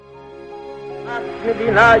A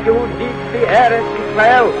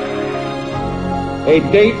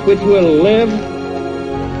date which will live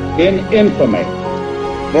in infamy.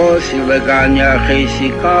 Both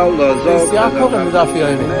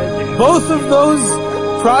of those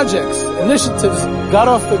projects, initiatives, got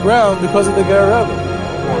off the ground because of the Ger Rebbe.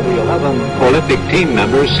 The 11 Olympic team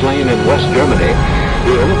members slain in West Germany.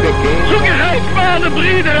 The Olympic Games. Zugehört waren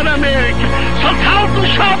Brüder in Amerika. Vertrauten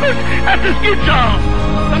Schabbat, es ist getan.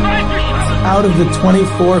 Out of the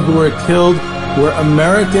 24 who were killed were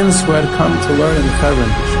Americans who had come to learn in Hebron.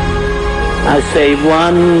 I say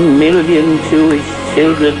 1 million Jewish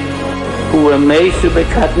children who were made to be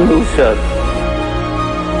cut loose.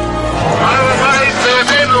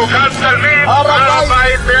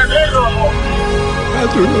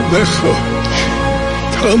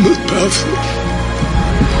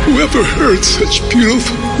 Whoever heard such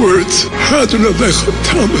beautiful words?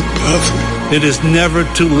 It is never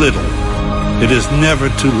too little. It is never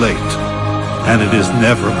too late. And it is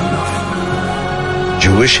never enough.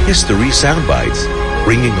 Jewish History Soundbites,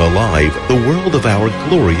 bringing alive the world of our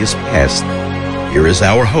glorious past. Here is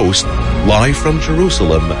our host, live from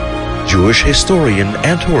Jerusalem, Jewish historian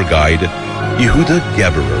and tour guide, Yehuda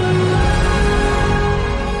Geberer.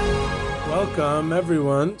 Welcome,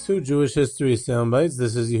 everyone, to Jewish History Soundbites.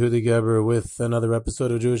 This is Yehuda Geberer with another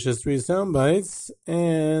episode of Jewish History Soundbites.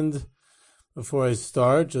 And before I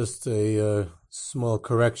start, just a small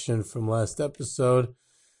correction from last episode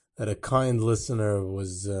that a kind listener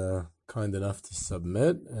was kind enough to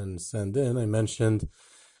submit and send in. I mentioned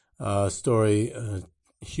a story, a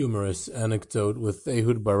humorous anecdote with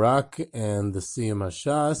Ehud Barak and the Siyum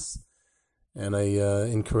HaShas, and I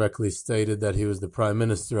incorrectly stated that he was the prime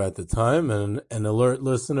minister at the time, and an alert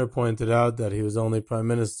listener pointed out that he was only prime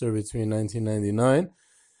minister between 1999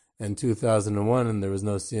 and 2001, and there was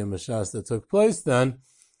no Siyum HaShas that took place then.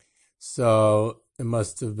 So it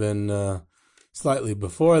must have been slightly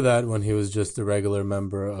before that when he was just a regular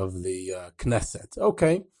member of the Knesset.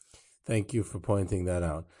 Okay, thank you for pointing that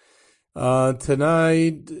out.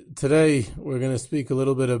 Today we're going to speak a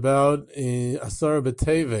little bit about Asar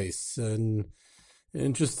B'Teves, and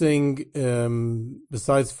interesting,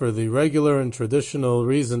 besides for the regular and traditional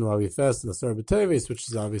reason why we fast in Asar B'Teves, which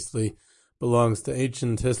is obviously belongs to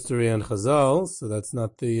ancient history and Chazal, so that's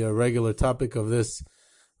not the regular topic of this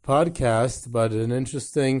podcast, but an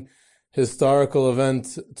interesting historical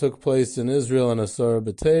event took place in Israel on Asar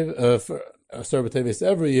B'Teves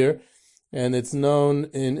every year, and it's known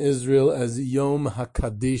in Israel as Yom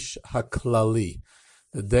HaKadish HaKlali,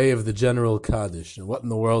 the day of the general Kaddish. And what in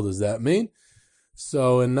the world does that mean?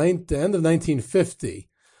 So in the end of 1950,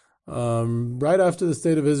 right after the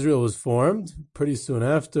State of Israel was formed, pretty soon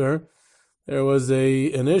after, there was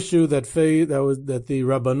an issue that the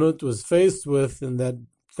Rabbanut was faced with, and that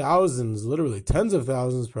thousands, literally tens of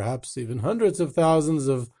thousands, perhaps even hundreds of thousands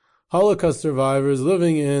of Holocaust survivors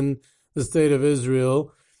living in the State of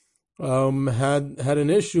Israel had an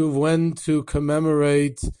issue of when to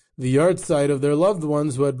commemorate the yahrzeit of their loved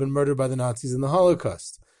ones who had been murdered by the Nazis in the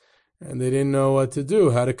Holocaust. And they didn't know what to do,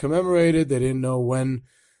 how to commemorate it. They didn't know when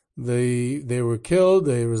they were killed.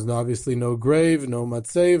 There was obviously no grave, no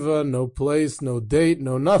matzeva, no place, no date,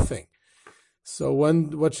 no nothing. So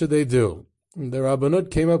what should they do? The Rabbanut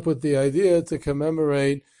came up with the idea to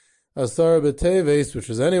commemorate Asar B'Teves, which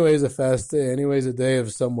was anyways a fast day, anyways a day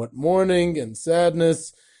of somewhat mourning and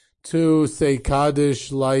sadness, to say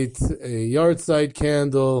Kaddish, light a yahrzeit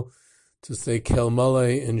candle, to say Kel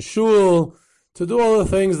Maleh in Shul, to do all the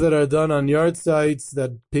things that are done on yahrzeits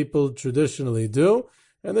that people traditionally do.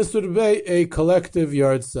 And this would be a collective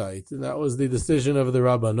yahrzeit. And that was the decision of the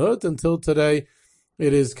Rabbanut. Until today,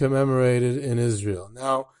 it is commemorated in Israel.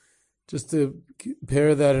 Now, just to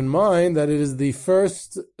bear that in mind, that it is the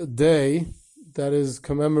first day that is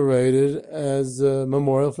commemorated as a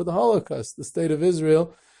memorial for the Holocaust. The State of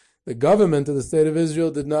Israel, the government of the State of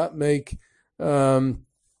Israel, did not make the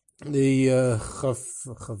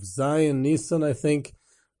Chav Zayin Nisan, I think,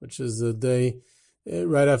 which is a day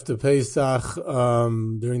right after Pesach,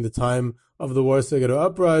 during the time of the Warsaw Ghetto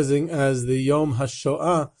Uprising, as the Yom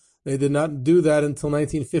HaShoah. They did not do that until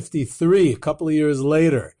 1953, a couple of years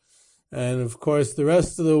later. And of course, the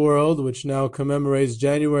rest of the world, which now commemorates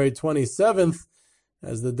January 27th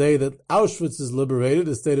as the day that Auschwitz is liberated,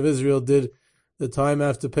 the State of Israel did the time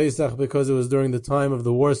after Pesach because it was during the time of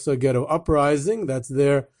the Warsaw Ghetto Uprising. That's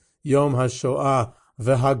their Yom HaShoah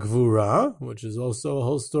V'Hagvura, which is also a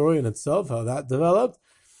whole story in itself, how that developed.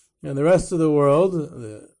 And the rest of the world,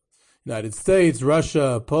 the United States,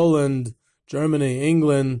 Russia, Poland, Germany,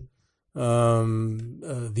 England,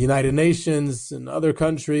 the United Nations and other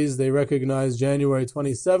countries, they recognize January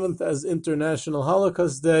 27th as International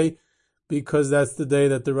Holocaust Day because that's the day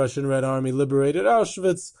that the Russian Red Army liberated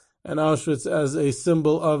Auschwitz, and Auschwitz as a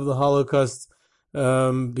symbol of the Holocaust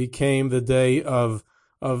became the day of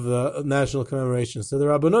the national commemoration. So the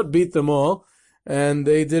Rabbanut beat them all, and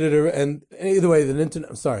they did it. And either way, the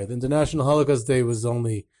International Holocaust Day was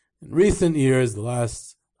only in recent years, the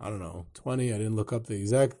last, 20. I didn't look up the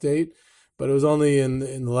exact date, but it was only in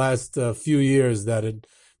the last few years that it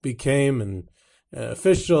became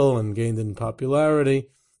official and gained in popularity.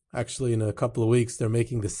 Actually, in a couple of weeks, they're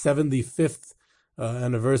making the 75th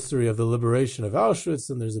anniversary of the liberation of Auschwitz,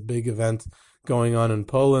 and there's a big event going on in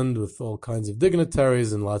Poland with all kinds of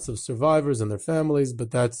dignitaries and lots of survivors and their families,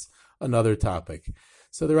 but that's another topic.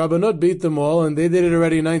 So the Rabbanut beat them all, and they did it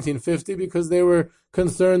already in 1950 because they were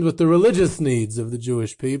concerned with the religious needs of the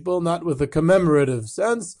Jewish people, not with a commemorative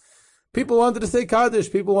sense. People wanted to say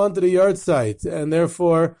Kaddish, people wanted a yard site, and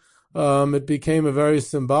therefore it became a very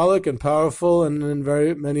symbolic and powerful and in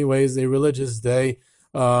very many ways a religious day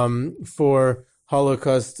for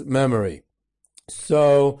Holocaust memory.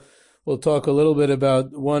 So we'll talk a little bit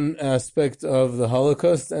about one aspect of the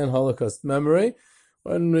Holocaust and Holocaust memory.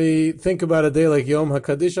 When we think about a day like Yom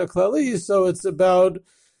HaKaddish HaKlali, so it's about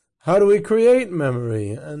how do we create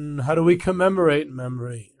memory and how do we commemorate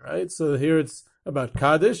memory, right? So here it's about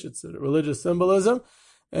Kaddish, it's a religious symbolism,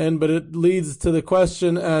 but it leads to the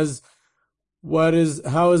question as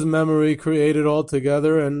how is memory created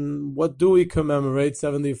altogether, and what do we commemorate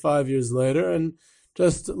 75 years later? And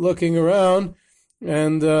just looking around,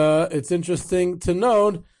 and it's interesting to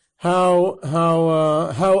note how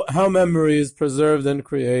memory is preserved and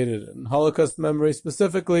created. And Holocaust memory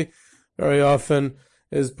specifically very often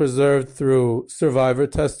is preserved through survivor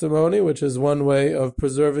testimony, which is one way of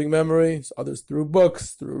preserving memory. Others through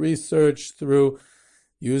books, through research, through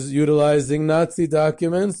utilizing Nazi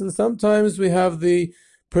documents, and sometimes we have the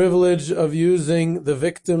privilege of using the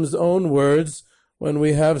victim's own words when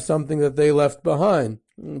we have something that they left behind.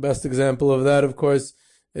 The best example of that, of course,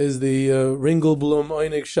 is the Ringelblum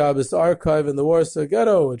Oinig Shabbos archive in the Warsaw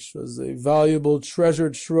Ghetto, which was a valuable,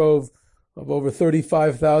 treasured trove of over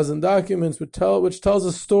 35,000 documents, which tells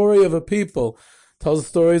a story of a people, tells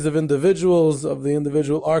stories of individuals, of the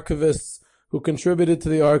individual archivists who contributed to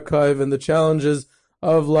the archive and the challenges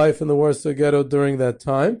of life in the Warsaw Ghetto during that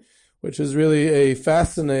time, which is really a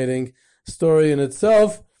fascinating story in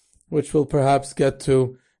itself, which we'll perhaps get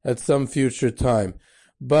to at some future time.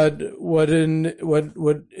 But what's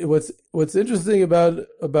interesting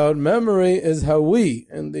about memory is how we,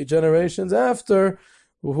 and the generations after,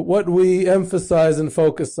 what we emphasize and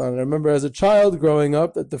focus on. I remember as a child growing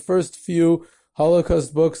up that the first few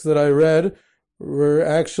Holocaust books that I read were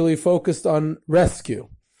actually focused on rescue.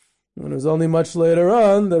 And it was only much later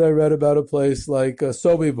on that I read about a place like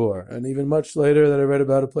Sobibor, and even much later that I read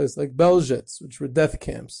about a place like Belzec, which were death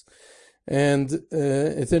camps. And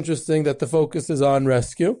it's interesting that the focus is on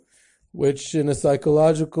rescue, which in a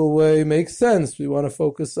psychological way makes sense. We want to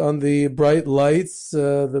focus on the bright lights,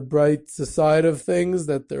 the bright side of things,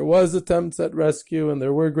 that there was attempts at rescue and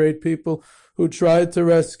there were great people who tried to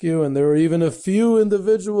rescue, and there were even a few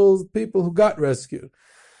individual people who got rescued.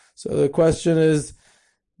 So the question is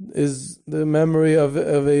the memory of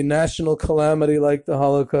a national calamity like the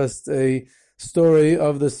Holocaust a story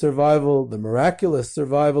of the survival, the miraculous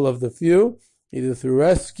survival of the few, either through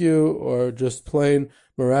rescue or just plain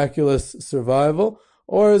miraculous survival?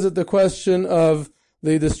 Or is it the question of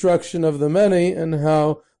the destruction of the many and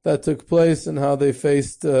how that took place and how they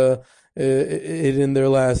faced it in their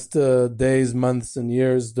last days, months, and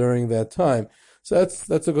years during that time? So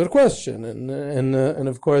that's a good question, and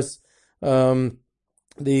of course, we'll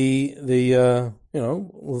see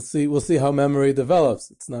how memory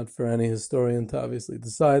develops. It's not for any historian to obviously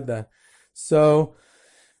decide that. So,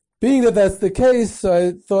 being that that's the case,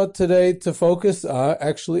 I thought today to focus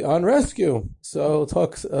actually on rescue. So I'll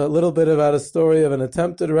talk a little bit about a story of an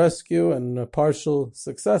attempted rescue and a partial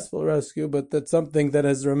successful rescue, but that's something that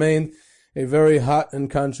has remained a very hot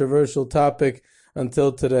and controversial topic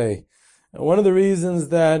until today. And one of the reasons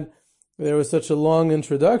that there was such a long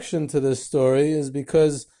introduction to this story is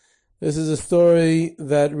because this is a story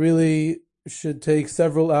that really should take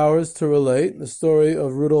several hours to relate, the story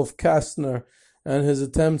of Rudolf Kastner and his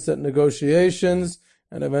attempts at negotiations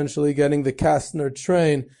and eventually getting the Kastner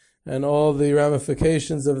train and all the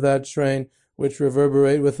ramifications of that train which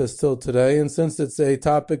reverberate with us till today. And since it's a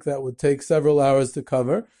topic that would take several hours to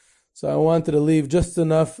cover, so I wanted to leave just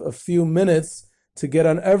enough, a few minutes, to get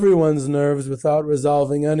on everyone's nerves without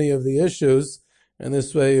resolving any of the issues. And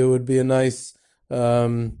this way it would be a nice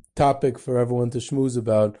topic for everyone to schmooze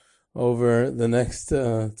about over the next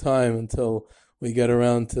time until we get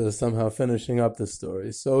around to somehow finishing up the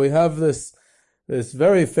story. So we have this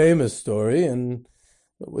very famous story, and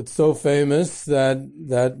it's so famous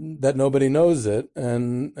that nobody knows it,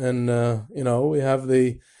 and we have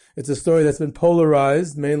it's a story that's been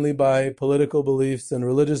polarized mainly by political beliefs and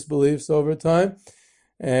religious beliefs over time,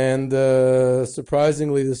 and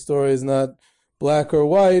surprisingly, the story is not black or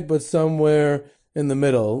white, but somewhere in the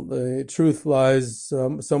middle. The truth lies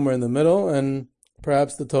somewhere in the middle, and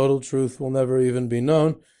perhaps the total truth will never even be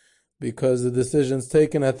known, because the decisions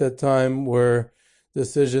taken at that time were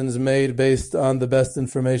decisions made based on the best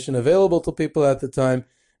information available to people at the time,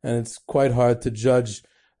 and it's quite hard to judge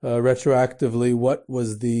retroactively what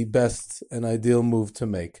was the best and ideal move to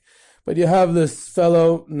make. But you have this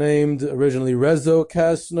fellow named originally Rezo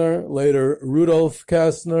Kastner, later Rudolf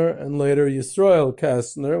Kastner, and later Yisroel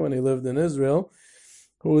Kastner when he lived in Israel,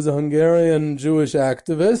 who was a Hungarian Jewish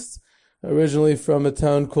activist, originally from a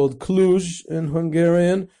town called Cluj in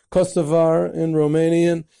Hungarian, Kosovar in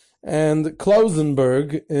Romanian, and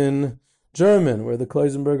Klausenberg in German, where the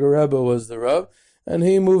Klausenberger Rebbe was the Rav. And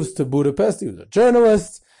he moves to Budapest. He was a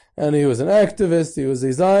journalist, and he was an activist. He was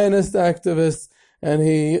a Zionist activist, and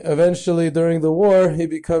he eventually, during the war, he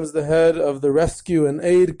becomes the head of the Rescue and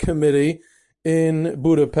Aid Committee in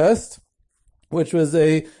Budapest, which was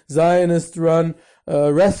a Zionist-run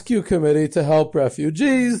rescue committee to help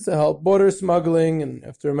refugees, to help border smuggling. And you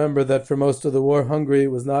have to remember that for most of the war, Hungary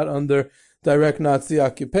was not under direct Nazi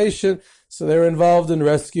occupation, so they were involved in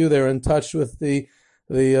rescue. They were in touch with the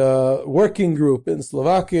working group in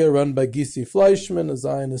Slovakia run by Gysi Fleischmann, a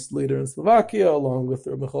Zionist leader in Slovakia, along with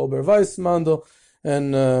Michael Ber Weissmandl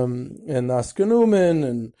and Oskar Neumann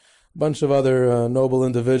and a bunch of other noble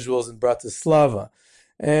individuals in Bratislava.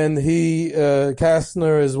 And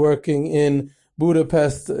Kastner is working in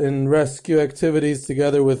Budapest in rescue activities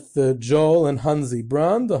together with Joel and Hansi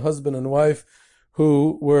Brand, the husband and wife,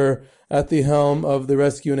 who were at the helm of the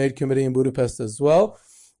Rescue and Aid Committee in Budapest as well.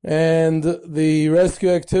 And the rescue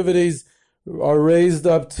activities are raised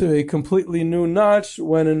up to a completely new notch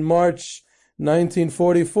when in March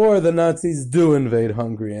 1944 the Nazis do invade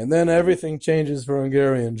Hungary. And then everything changes for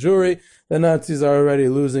Hungarian Jewry. The Nazis are already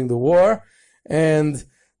losing the war, and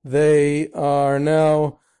they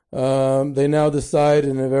now decide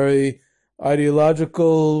in a very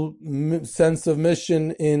ideological sense of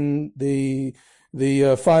mission in the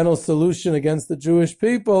final solution against the Jewish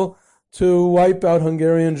people to wipe out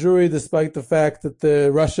Hungarian Jewry, despite the fact that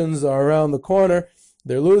the Russians are around the corner.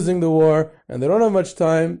 They're losing the war, and they don't have much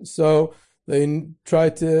time, so they try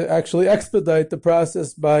to actually expedite the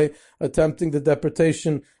process by attempting the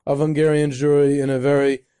deportation of Hungarian Jewry in a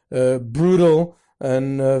very brutal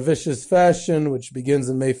and vicious fashion, which begins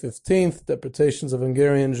on May 15th. Deportations of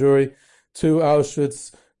Hungarian Jewry to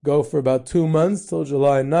Auschwitz go for about 2 months, till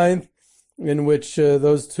July 9th, in which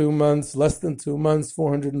those 2 months, less than 2 months,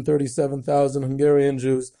 437,000 Hungarian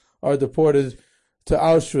Jews are deported to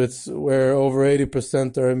Auschwitz, where over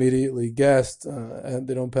 80% are immediately gassed, and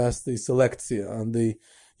they don't pass the Selektia on the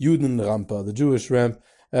Judenrampe, the Jewish ramp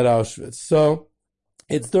at Auschwitz. So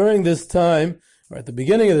it's during this time, or at the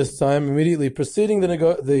beginning of this time, immediately preceding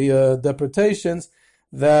the deportations,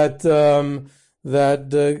 that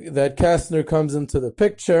Kastner comes into the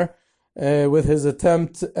picture with his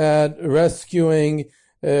attempt at rescuing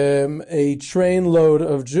a trainload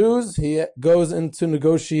of Jews. He goes into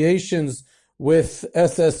negotiations with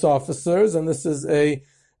SS officers, and this is an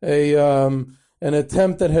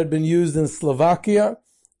attempt that had been used in Slovakia.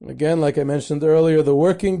 Again, like I mentioned earlier, the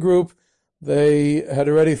working group, they had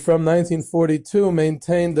already from 1942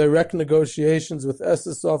 maintained direct negotiations with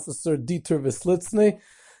SS officer Dieter Wislitzny,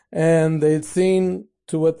 and they'd seen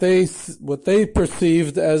to what they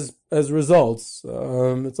perceived as results.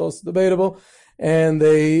 It's also debatable, and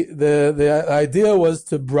the idea was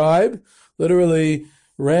to bribe, literally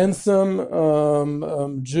ransom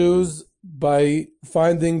Jews by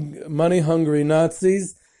finding money-hungry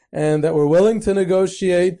Nazis, and that were willing to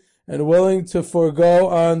negotiate and willing to forego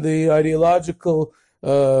on the ideological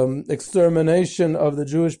extermination of the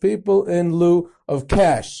Jewish people in lieu of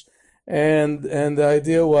cash. And the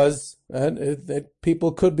idea was that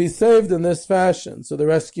people could be saved in this fashion. So the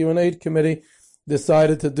Rescue and Aid Committee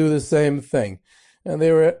decided to do the same thing. And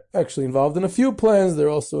they were actually involved in a few plans. They're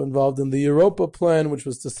also involved in the Europa plan, which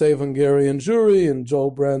was to save Hungarian Jewry, and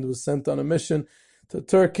Joel Brand was sent on a mission to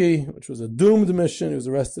Turkey, which was a doomed mission. He was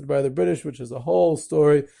arrested by the British, which is a whole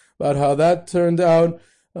story about how that turned out.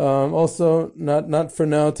 Also, not for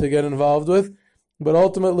now to get involved with. But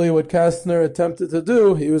ultimately, what Kastner attempted to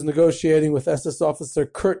do, he was negotiating with SS officer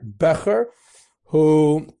Kurt Becher,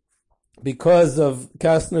 who, because of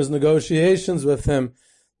Kastner's negotiations with him,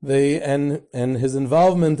 and his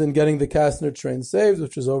involvement in getting the Kastner train saved,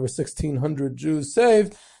 which was over 1,600 Jews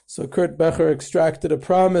saved, so Kurt Becher extracted a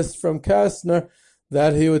promise from Kastner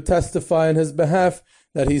that he would testify on his behalf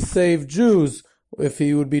that he saved Jews if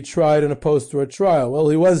he would be tried in a post-war trial. Well,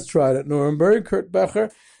 he was tried at Nuremberg, Kurt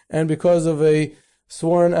Becher, and because of a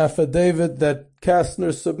sworn affidavit that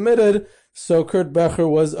Kastner submitted, so Kurt Becher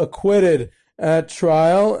was acquitted at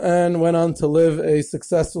trial and went on to live a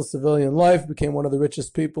successful civilian life, became one of the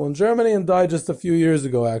richest people in Germany, and died just a few years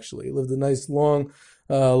ago, actually. He lived a nice, long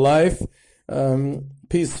life,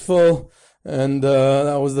 peaceful, and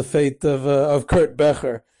that was the fate of Kurt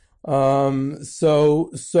Becher.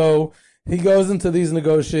 So he goes into these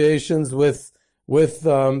negotiations with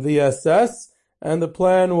the SS, and the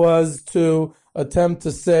plan was to attempt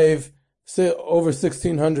to save over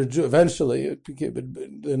 1,600 Jews. Eventually,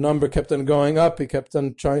 the number kept on going up. He kept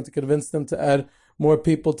on trying to convince them to add more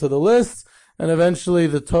people to the list, and eventually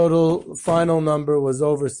the total final number was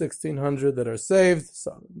over 1,600 that are saved.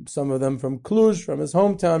 Some of them from Cluj, from his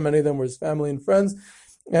hometown. Many of them were his family and friends.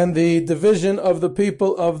 And the division of the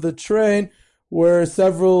people of the train were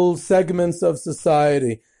several segments of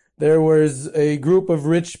society. There was a group of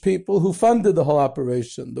rich people who funded the whole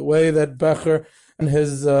operation, the way that Becher and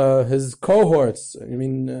his cohorts,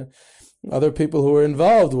 other people who were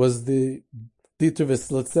involved, was the Dieter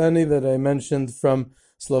Vyslaceny that I mentioned from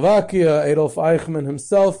Slovakia. Adolf Eichmann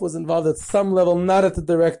himself was involved at some level, not at the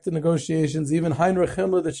direct negotiations. Even Heinrich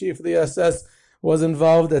Himmler, the chief of the SS, was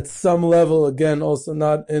involved at some level, again, also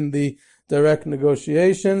not in the direct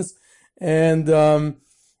negotiations. And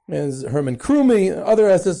as Hermann Krumie, other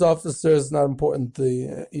SS officers, not important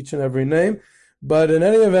each and every name, but in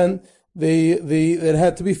any event, it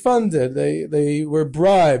had to be funded. They were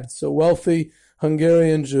bribed. So wealthy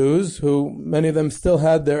Hungarian Jews, who many of them still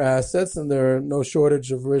had their assets, and there are no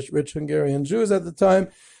shortage of rich Hungarian Jews at the time,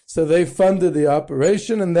 so they funded the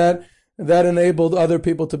operation, and that enabled other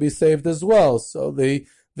people to be saved as well. So the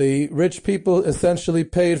rich people essentially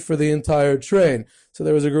paid for the entire train. So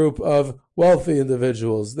there was a group of wealthy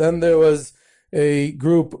individuals. Then there was a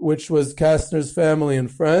group which was Kastner's family and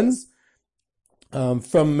friends,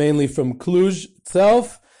 mainly from Cluj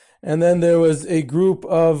itself. And then there was a group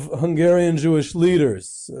of Hungarian Jewish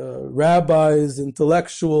leaders, rabbis,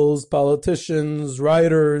 intellectuals, politicians,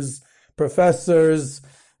 writers, professors,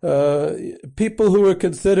 people who were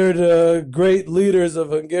considered great leaders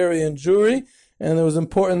of Hungarian Jewry, and it was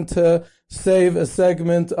important to save a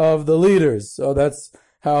segment of the leaders. So that's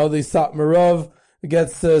how the Satmarov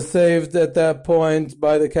gets saved at that point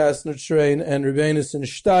by the Kastner train, and Rebbeinu and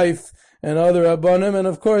Steif and other Rabbanim, and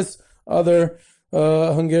of course other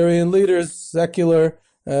Hungarian leaders, secular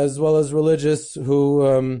as well as religious,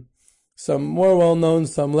 who some more well-known,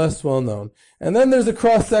 some less well-known. And then there's a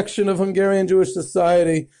cross-section of Hungarian Jewish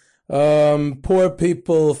society, poor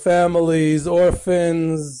people, families,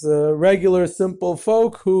 orphans, regular, simple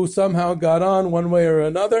folk who somehow got on one way or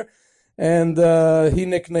another. And he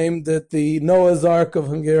nicknamed it the Noah's Ark of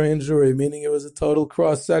Hungarian Jewry, meaning it was a total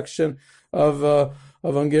cross-section of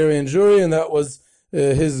Hungarian Jewry, and that was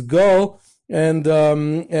his goal. And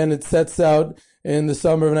it sets out in the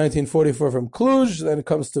summer of 1944 from Cluj, then it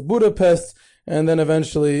comes to Budapest, and then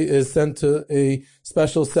eventually is sent to a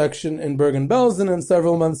special section in Bergen-Belsen, and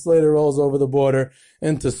several months later rolls over the border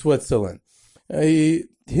into Switzerland. He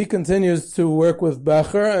continues to work with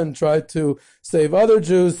Becher and try to save other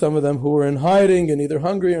Jews, some of them who were in hiding in either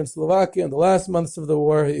Hungary or in Slovakia. In the last months of the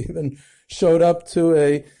war, he even showed up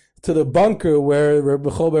to the bunker where Rebbe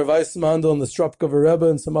Chober Weissmandel and the Stropkover Rebbe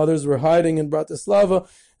and some others were hiding in Bratislava,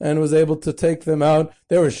 and was able to take them out.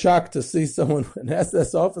 They were shocked to see an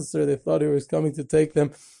SS officer. They thought he was coming to take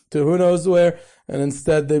them to who knows where, and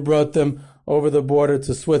instead they brought them over the border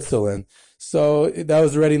to Switzerland. So that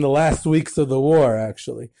was already in the last weeks of the war,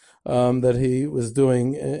 actually, that he was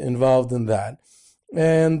involved in that.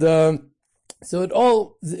 And so it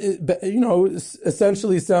all,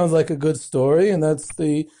 essentially sounds like a good story, and that's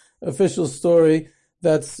the official story.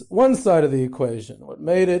 That's one side of the equation. What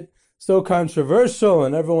made it so controversial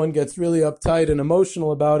and everyone gets really uptight and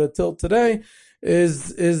emotional about it till today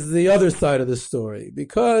is the other side of the story.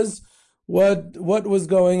 Because what was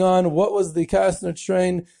going on? What was the Kastner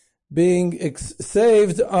train being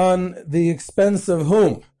saved on the expense of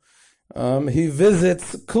whom? He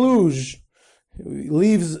visits Cluj.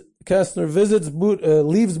 Kastner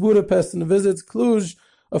leaves Budapest and visits Cluj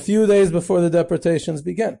a few days before the deportations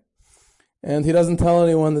begin. And he doesn't tell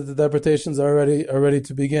anyone that the deportations are ready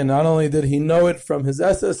to begin. Not only did he know it from his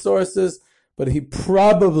SS sources, but he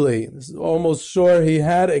probably, this is almost sure, he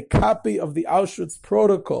had a copy of the Auschwitz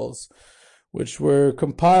protocols, which were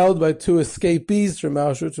compiled by two escapees from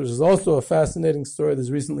Auschwitz, which is also a fascinating story.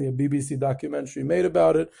 There's recently a BBC documentary made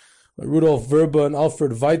about it. Rudolf Verba and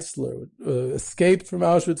Alfred Weitzler escaped from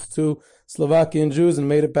Auschwitz to Slovakian Jews and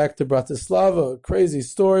made it back to Bratislava. A crazy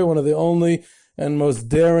story, one of the only and most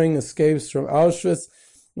daring escapes from Auschwitz.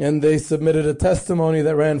 And they submitted a testimony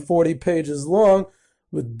that ran 40 pages long,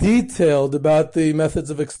 with detailed about the methods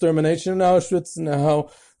of extermination in Auschwitz and how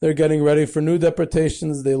they're getting ready for new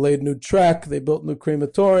deportations. They laid new track. They built new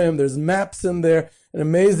crematorium. There's maps in there, an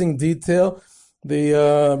amazing detail.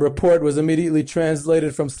 The report was immediately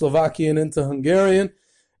translated from Slovakian into Hungarian,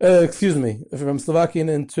 from Slovakian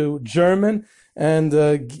into German, and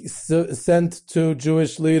sent to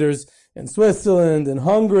Jewish leaders in Switzerland and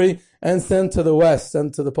Hungary, and sent to the West,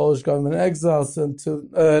 sent to the Polish government in exile, sent to,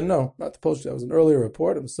 no, not the Polish, that was an earlier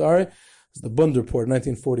report, I'm sorry. It was the Bund report,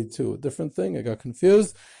 1942, a different thing, I got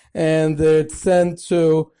confused. And it's sent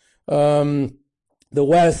to the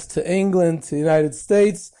West, to England, to the United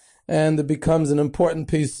States, and it becomes an important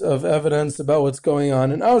piece of evidence about what's going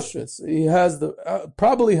on in Auschwitz. He has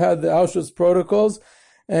probably had the Auschwitz protocols,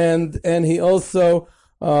 and he also,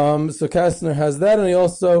 so Kastner has that, and he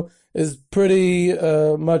also is pretty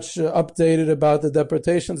much updated about the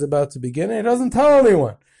deportations about to begin, and he doesn't tell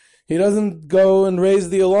anyone. He doesn't go and raise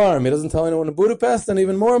the alarm. He doesn't tell anyone in Budapest, and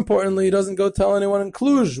even more importantly, he doesn't go tell anyone in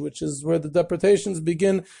Cluj, which is where the deportations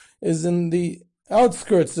begin, is in the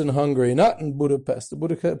outskirts in Hungary, not in Budapest. The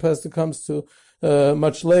Budapest comes to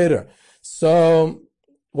much later. So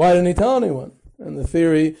why didn't he tell anyone? And the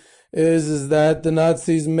theory is that the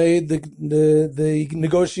Nazis made the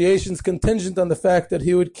negotiations contingent on the fact that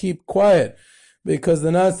he would keep quiet, because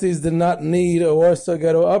the Nazis did not need a Warsaw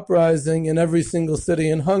Ghetto uprising in every single city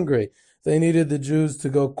in Hungary. They needed the Jews to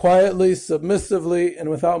go quietly, submissively, and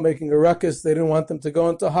without making a ruckus. They didn't want them to go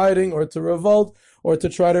into hiding or to revolt or to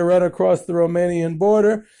try to run across the Romanian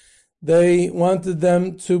border. They wanted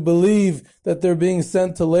them to believe that they're being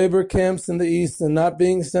sent to labor camps in the east and not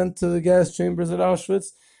being sent to the gas chambers at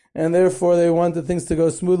Auschwitz. And therefore, they wanted things to go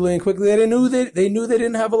smoothly and quickly. They knew they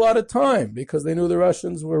didn't have a lot of time, because they knew the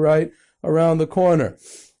Russians were right around the corner.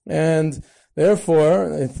 And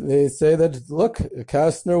therefore, they say that, look,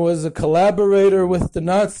 Kastner was a collaborator with the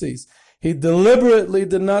Nazis. He deliberately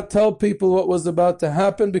did not tell people what was about to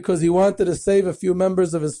happen because he wanted to save a few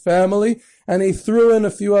members of his family, and he threw in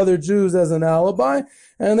a few other Jews as an alibi,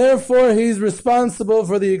 and therefore he's responsible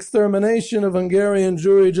for the extermination of Hungarian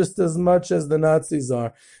Jewry just as much as the Nazis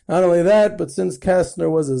are. Not only that, but since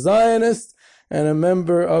Kastner was a Zionist and a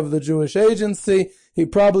member of the Jewish Agency, he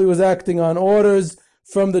probably was acting on orders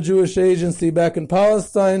from the Jewish Agency back in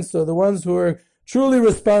Palestine, so the ones who were truly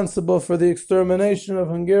responsible for the extermination of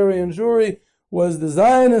Hungarian Jewry was the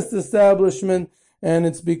Zionist establishment, and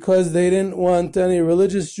it's because they didn't want any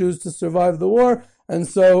religious Jews to survive the war, and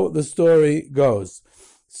so the story goes.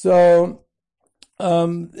 So, I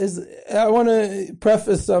want to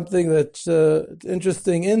preface something that's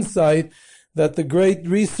interesting insight, that the great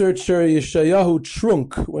researcher Yeshayahu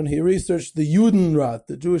Trunk, when he researched the Judenrat,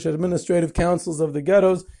 the Jewish administrative councils of the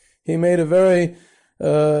ghettos, he made a very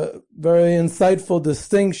insightful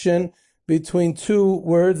distinction between two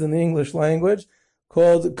words in the English language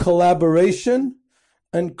called collaboration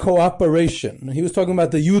and cooperation. He was talking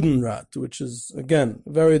about the Judenrat, which is, again,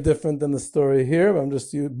 very different than the story here. I'm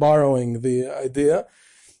just borrowing the idea.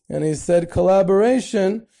 And he said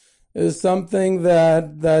collaboration is something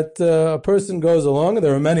that a person goes along, and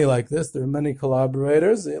there are many like this. There are many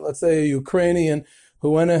collaborators. Let's say a Ukrainian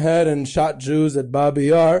who went ahead and shot Jews at Babi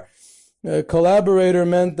Yar. A collaborator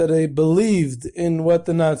meant that they believed in what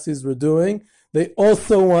the Nazis were doing. They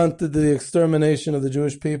also wanted the extermination of the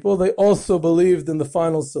Jewish people. They also believed in the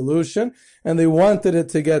final solution, and they wanted it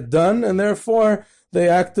to get done, and therefore they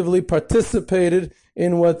actively participated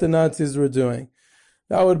in what the Nazis were doing.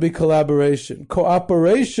 That would be collaboration.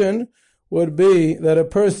 Cooperation would be that a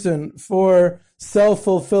person, for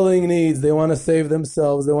self-fulfilling needs, they want to save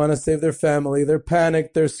themselves, they want to save their family, they're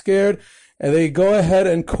panicked, they're scared, and they go ahead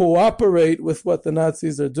and cooperate with what the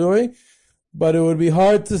Nazis are doing. But it would be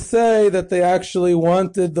hard to say that they actually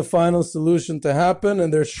wanted the final solution to happen,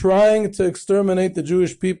 and they're trying to exterminate the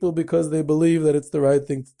Jewish people because they believe that it's the right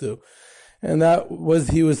thing to do. And that was,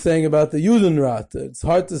 he was saying about the Judenrat. It's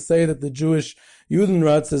hard to say that the Jewish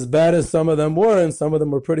Judenrats, as bad as some of them were, and some of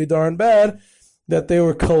them were pretty darn bad, that they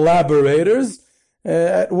were collaborators.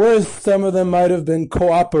 At worst, some of them might have been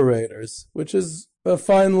cooperators, which is a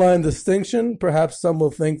fine line distinction. Perhaps some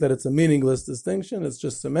will think that it's a meaningless distinction. It's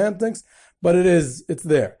just semantics, but it's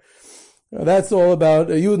there. That's all about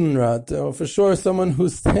a Judenrat. For sure, someone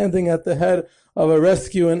who's standing at the head of a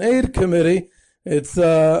rescue and aid committee, it's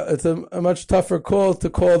a much tougher call to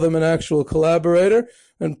call them an actual collaborator,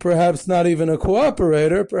 and perhaps not even a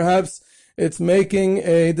cooperator. Perhaps it's making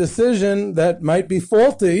a decision that might be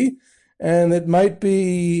faulty, and it might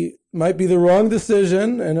be the wrong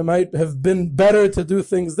decision, and it might have been better to do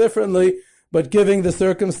things differently, but giving the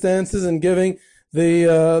circumstances and giving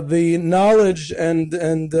the knowledge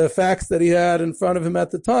and facts that he had in front of him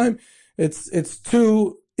at the time, it's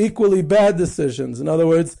two equally bad decisions. In other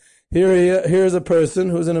words, here's a person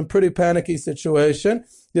who's in a pretty panicky situation.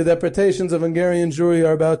 The deportations of Hungarian Jewry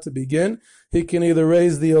are about to begin. He can either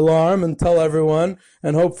raise the alarm and tell everyone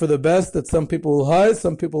and hope for the best, that some people will hide,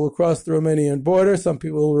 some people will cross the Romanian border, some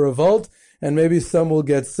people will revolt, and maybe some will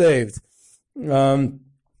get saved.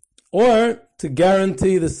 Or to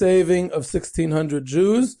guarantee the saving of 1,600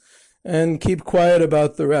 Jews and keep quiet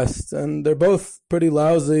about the rest. And they're both pretty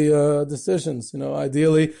lousy decisions.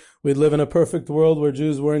 Ideally, we'd live in a perfect world where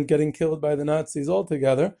Jews weren't getting killed by the Nazis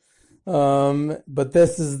altogether. But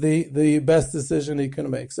this is the best decision he can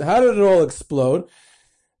make. So how did it all explode?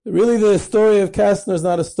 Really, the story of Kastner is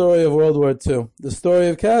not a story of World War II. The story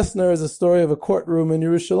of Kastner is a story of a courtroom in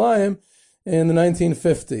Yerushalayim in the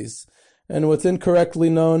 1950s. And what's incorrectly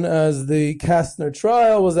known as the Kastner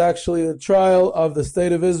trial was actually the trial of the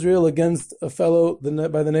State of Israel against a fellow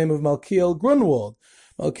by the name of Malkiel Grunwald.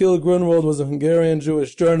 Malkiel Grunwald was a Hungarian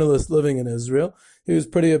Jewish journalist living in Israel. He was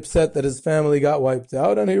pretty upset that his family got wiped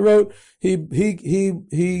out, and he wrote up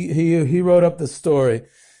the story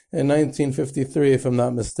in 1953, if I'm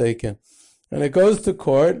not mistaken. And it goes to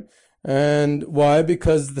court, and why?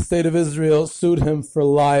 Because the State of Israel sued him for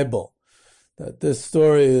libel, that this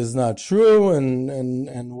story is not true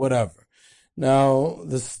and whatever. Now,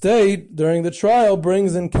 the state, during the trial,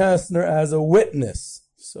 brings in Kastner as a witness.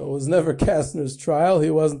 So it was never Kastner's trial.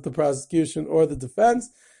 He wasn't the prosecution or the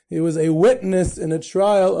defense. He was a witness in a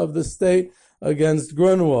trial of the state against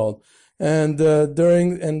Grunwald. And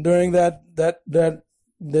during that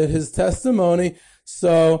his testimony,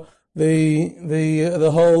 so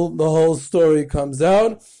the whole story comes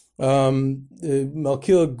out.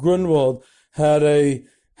 Malkiel Grunwald had a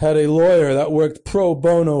lawyer that worked pro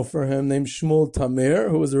bono for him named Shmuel Tamir,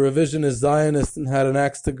 who was a revisionist Zionist and had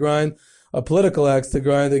a political axe to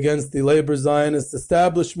grind against the labor Zionist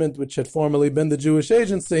establishment, which had formerly been the Jewish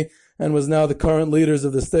Agency and was now the current leaders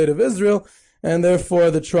of the State of Israel. And therefore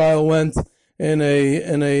the trial went in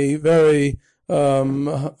a very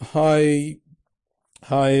high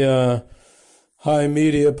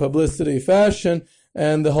media publicity fashion,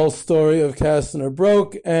 and the whole story of Kastner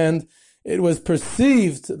broke, and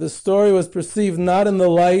the story was perceived not in the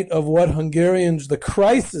light of the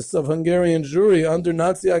crisis of Hungarian Jewry under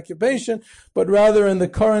Nazi occupation, but rather in the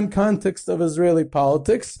current context of Israeli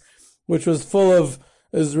politics, which was full of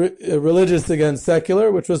religious against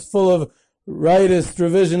secular, which was full of rightist,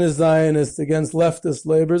 revisionist Zionists against leftist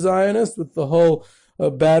labor Zionists, with the whole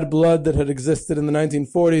bad blood that had existed in the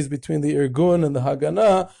 1940s between the Irgun and the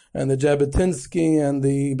Haganah and the Jabotinsky and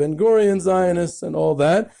the Ben Gurion Zionists and all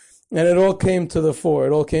that. And it all came to the fore.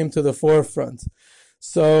 It all came to the forefront.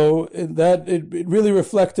 So it really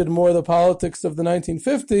reflected more the politics of the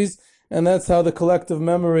 1950s, and that's how the collective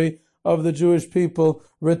memory of the Jewish people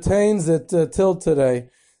retains it till today.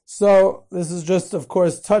 So this is just, of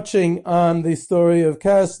course, touching on the story of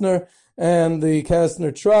Kastner and the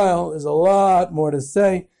Kastner trial. There's a lot more to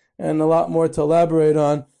say and a lot more to elaborate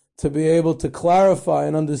on to be able to clarify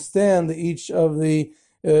and understand each of the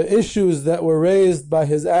issues that were raised by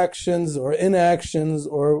his actions or inactions,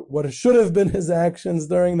 or what should have been his actions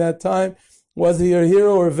during that time. Was he a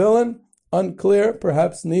hero or villain? Unclear.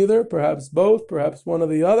 Perhaps neither, perhaps both, perhaps one or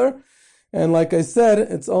the other. And like I said,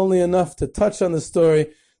 it's only enough to touch on the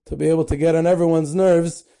story to be able to get on everyone's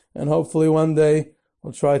nerves, and hopefully one day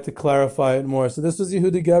we'll try to clarify it more. So this was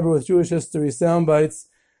Yehudi Geber with Jewish History Soundbites.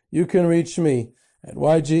 You can reach me at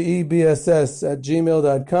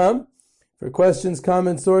ygebss@gmail.com for questions,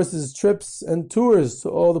 comments, sources, trips, and tours to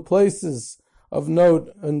all the places of note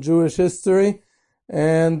in Jewish history.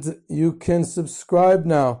 And you can subscribe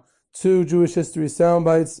now to Jewish History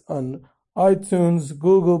Soundbites on iTunes,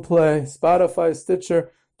 Google Play, Spotify, Stitcher.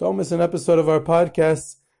 Don't miss an episode of our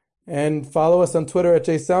podcasts. And follow us on Twitter at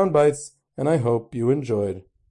JSoundbites. And I hope you enjoyed.